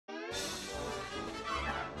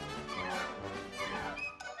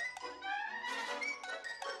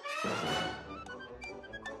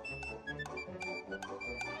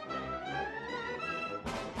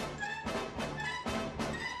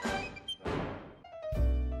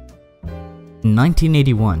In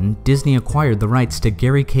 1981, Disney acquired the rights to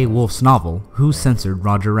Gary K. Wolfe's novel, Who Censored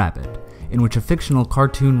Roger Rabbit?, in which a fictional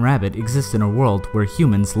cartoon rabbit exists in a world where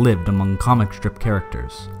humans lived among comic strip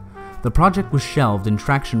characters. The project was shelved and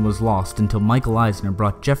traction was lost until Michael Eisner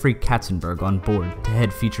brought Jeffrey Katzenberg on board to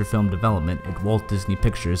head feature film development at Walt Disney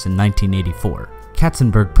Pictures in 1984.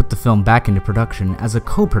 Katzenberg put the film back into production as a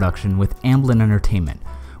co-production with Amblin Entertainment,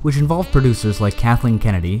 which involved producers like Kathleen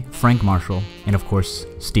Kennedy, Frank Marshall, and of course,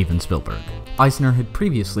 Steven Spielberg. Eisner had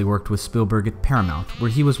previously worked with Spielberg at Paramount, where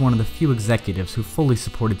he was one of the few executives who fully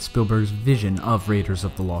supported Spielberg's vision of Raiders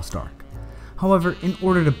of the Lost Ark. However, in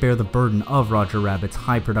order to bear the burden of Roger Rabbit's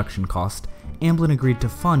high production cost, Amblin agreed to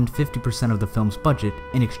fund 50% of the film's budget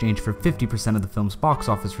in exchange for 50% of the film's box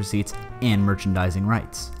office receipts and merchandising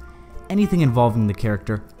rights. Anything involving the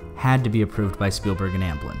character had to be approved by Spielberg and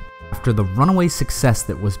Amblin. After the runaway success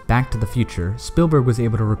that was Back to the Future, Spielberg was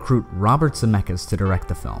able to recruit Robert Zemeckis to direct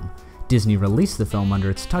the film. Disney released the film under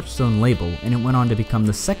its Touchstone label, and it went on to become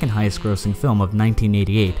the second highest grossing film of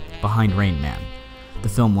 1988, behind Rain Man. The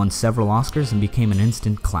film won several Oscars and became an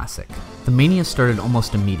instant classic. The mania started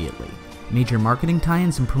almost immediately. Major marketing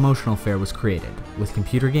tie-ins and promotional fare was created, with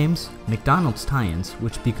computer games, McDonald's tie-ins,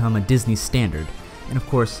 which become a Disney standard, and of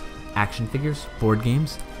course, action figures, board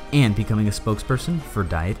games, and becoming a spokesperson for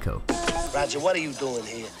Diet Coke. Roger, what are you doing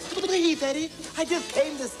here? Please, Eddie, I just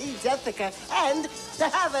came to see Jessica and to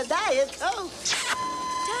have a Diet Coke.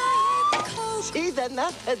 Diet Coke. She's a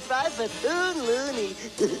nut that's 5 for 2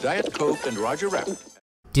 loony. Diet Coke and Roger Rabbit.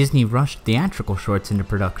 Disney rushed theatrical shorts into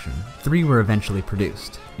production. 3 were eventually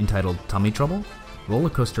produced, entitled Tummy Trouble, Roller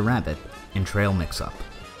Coaster Rabbit, and Trail Mix-Up.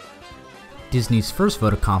 Disney's first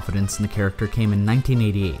vote of confidence in the character came in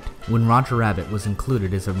 1988, when Roger Rabbit was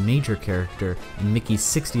included as a major character in Mickey's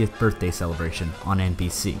 60th birthday celebration on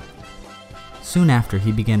NBC. Soon after,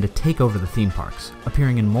 he began to take over the theme parks,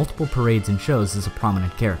 appearing in multiple parades and shows as a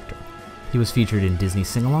prominent character. He was featured in Disney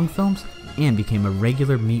sing-along films and became a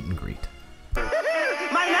regular meet and greet.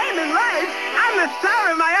 My name is Life. I'm the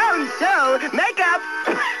star of my own show. Makeup.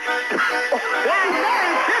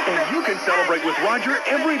 And you can celebrate with Roger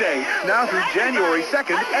every day, now through January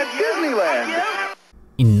 2nd at Disneyland.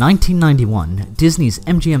 In 1991, Disney's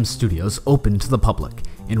MGM Studios opened to the public,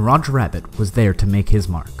 and Roger Rabbit was there to make his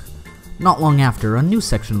mark. Not long after, a new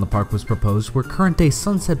section of the park was proposed where current-day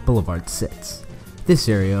Sunset Boulevard sits. This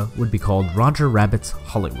area would be called Roger Rabbit's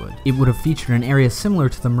Hollywood. It would have featured an area similar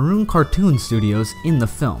to the Maroon Cartoon Studios in the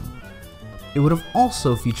film. It would have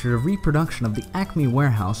also featured a reproduction of the Acme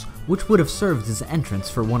Warehouse, which would have served as the entrance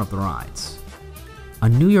for one of the rides. A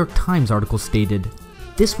New York Times article stated,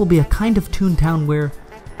 "This will be a kind of Toontown where,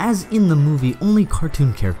 as in the movie, only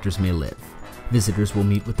cartoon characters may live. Visitors will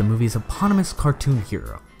meet with the movie's eponymous cartoon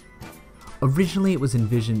hero." Originally it was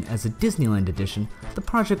envisioned as a Disneyland edition, the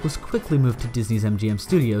project was quickly moved to Disney's MGM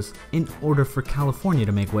Studios in order for California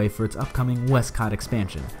to make way for its upcoming Westcott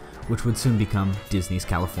expansion, which would soon become Disney's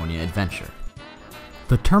California Adventure.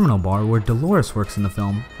 The terminal bar where Dolores works in the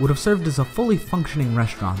film would have served as a fully functioning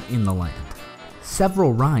restaurant in the land.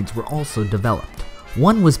 Several rides were also developed.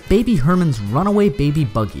 One was Baby Herman's Runaway Baby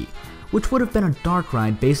Buggy, which would have been a dark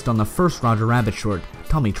ride based on the first Roger Rabbit short,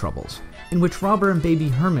 Tummy Troubles, in which Robert and Baby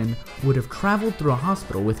Herman would have traveled through a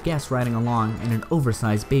hospital with guests riding along in an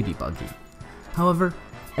oversized baby buggy. However,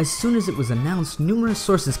 as soon as it was announced, numerous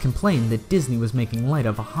sources complained that Disney was making light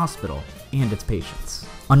of a hospital and its patients.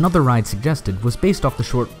 Another ride suggested was based off the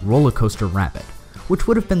short Roller Coaster Rabbit, which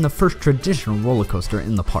would have been the first traditional roller coaster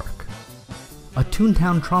in the park. A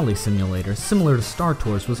Toontown trolley simulator similar to Star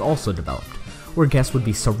Tours was also developed, where guests would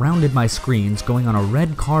be surrounded by screens going on a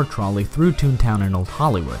red car trolley through Toontown and Old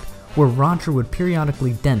Hollywood, where Roger would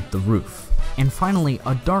periodically dent the roof. And finally,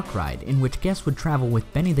 a dark ride in which guests would travel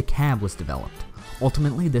with Benny the Cab was developed.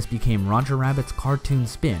 Ultimately, this became Roger Rabbit's Cartoon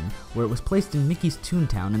Spin, where it was placed in Mickey's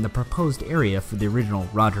Toontown in the proposed area for the original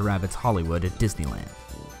Roger Rabbit's Hollywood at Disneyland.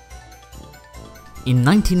 In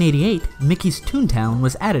 1988, Mickey's Toontown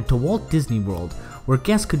was added to Walt Disney World, where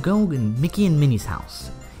guests could go in Mickey and Minnie's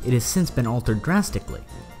house. It has since been altered drastically.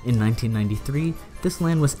 In 1993, this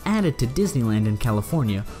land was added to Disneyland in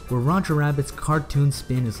California, where Roger Rabbit's Cartoon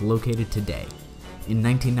Spin is located today. In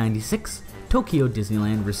 1996, Tokyo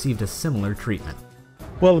Disneyland received a similar treatment.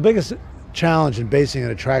 Well, the biggest challenge in basing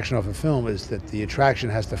an attraction off a film is that the attraction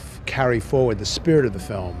has to carry forward the spirit of the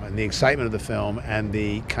film and the excitement of the film and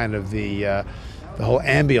the kind of the whole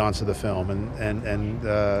ambiance of the film, and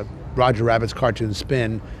Roger Rabbit's Cartoon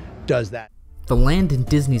Spin does that. The land in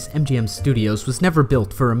Disney's MGM Studios was never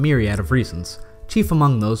built for a myriad of reasons. Chief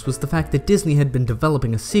among those was the fact that Disney had been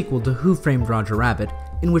developing a sequel to Who Framed Roger Rabbit,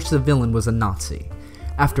 in which the villain was a Nazi.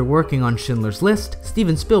 After working on Schindler's List,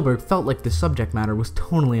 Steven Spielberg felt like the subject matter was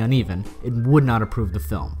tonally uneven and would not approve the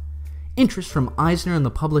film. Interest from Eisner and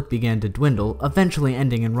the public began to dwindle, eventually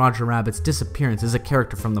ending in Roger Rabbit's disappearance as a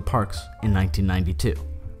character from the parks in 1992.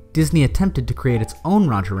 Disney attempted to create its own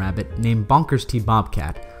Roger Rabbit named Bonkers T.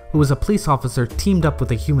 Bobcat, who was a police officer teamed up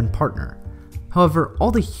with a human partner. However,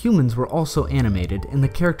 all the humans were also animated, and the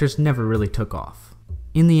characters never really took off.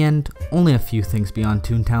 In the end, only a few things beyond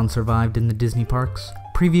Toontown survived in the Disney parks.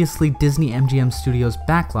 Previously, Disney MGM Studios'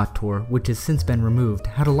 Backlot Tour, which has since been removed,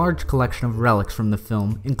 had a large collection of relics from the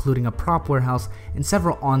film, including a prop warehouse and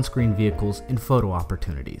several on-screen vehicles and photo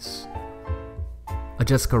opportunities. A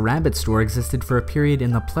Jessica Rabbit store existed for a period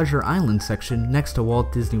in the Pleasure Island section next to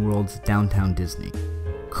Walt Disney World's Downtown Disney.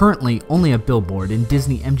 Currently, only a billboard in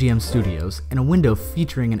Disney MGM Studios and a window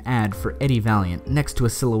featuring an ad for Eddie Valiant next to a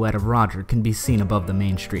silhouette of Roger can be seen above the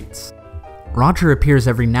main streets. Roger appears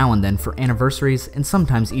every now and then for anniversaries and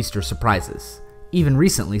sometimes Easter surprises, even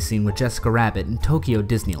recently seen with Jessica Rabbit in Tokyo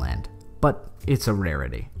Disneyland, but it's a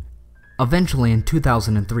rarity. Eventually in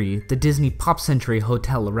 2003, the Disney Pop Century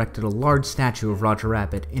Hotel erected a large statue of Roger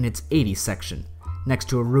Rabbit in its 80s section, next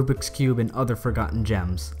to a Rubik's Cube and other forgotten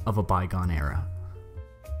gems of a bygone era.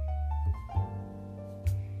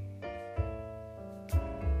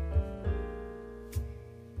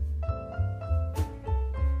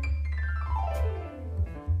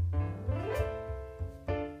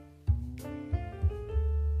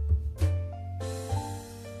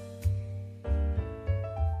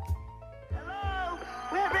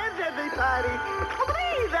 Where is everybody?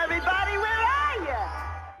 Please, everybody, where